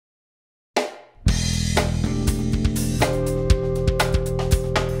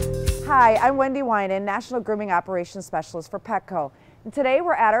Hi, I'm Wendy Winan, National Grooming Operations Specialist for Petco. And today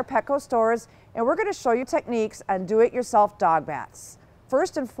we're at our Petco stores and we're going to show you techniques on do-it-yourself dog baths.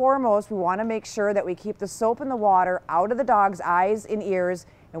 First and foremost, we want to make sure that we keep the soap and the water out of the dog's eyes and ears,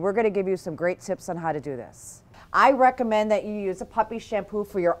 and we're going to give you some great tips on how to do this. I recommend that you use a puppy shampoo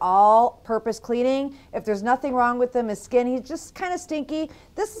for your all-purpose cleaning. If there's nothing wrong with him, his skin, he's just kind of stinky,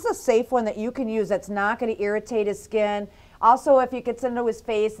 this is a safe one that you can use that's not going to irritate his skin. Also, if it gets into his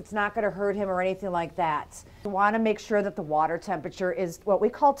face, it's not going to hurt him or anything like that. You want to make sure that the water temperature is what we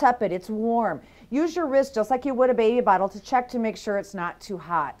call tepid. It's warm. Use your wrist just like you would a baby bottle to check to make sure it's not too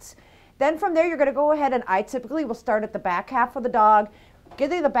hot. Then from there, you're going to go ahead, and I typically will start at the back half of the dog. Get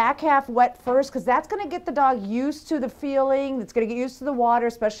the back half wet first, because that's going to get the dog used to the feeling. It's going to get used to the water,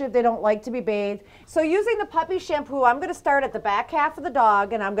 especially if they don't like to be bathed. So using the puppy shampoo, I'm going to start at the back half of the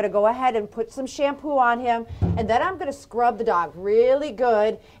dog, and I'm going to go ahead and put some shampoo on him, and then I'm going to scrub the dog really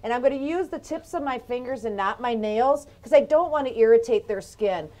good, and I'm going to use the tips of my fingers and not my nails, because I don't want to irritate their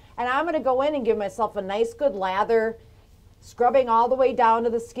skin. And I'm going to go in and give myself a nice good lather, scrubbing all the way down to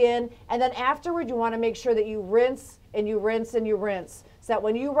the skin, and then afterward you want to make sure that you rinse and you rinse and you rinse, so that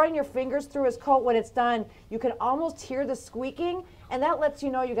when you run your fingers through his coat when it's done, you can almost hear the squeaking, and that lets you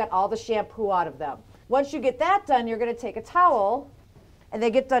know you got all the shampoo out of them. Once you get that done, you're going to take a towel, and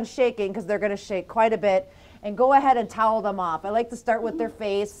they get done shaking because they're going to shake quite a bit, and go ahead and towel them off. I like to start with their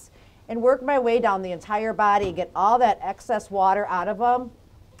face and work my way down the entire body, get all that excess water out of them,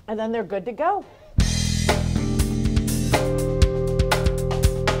 and then they're good to go.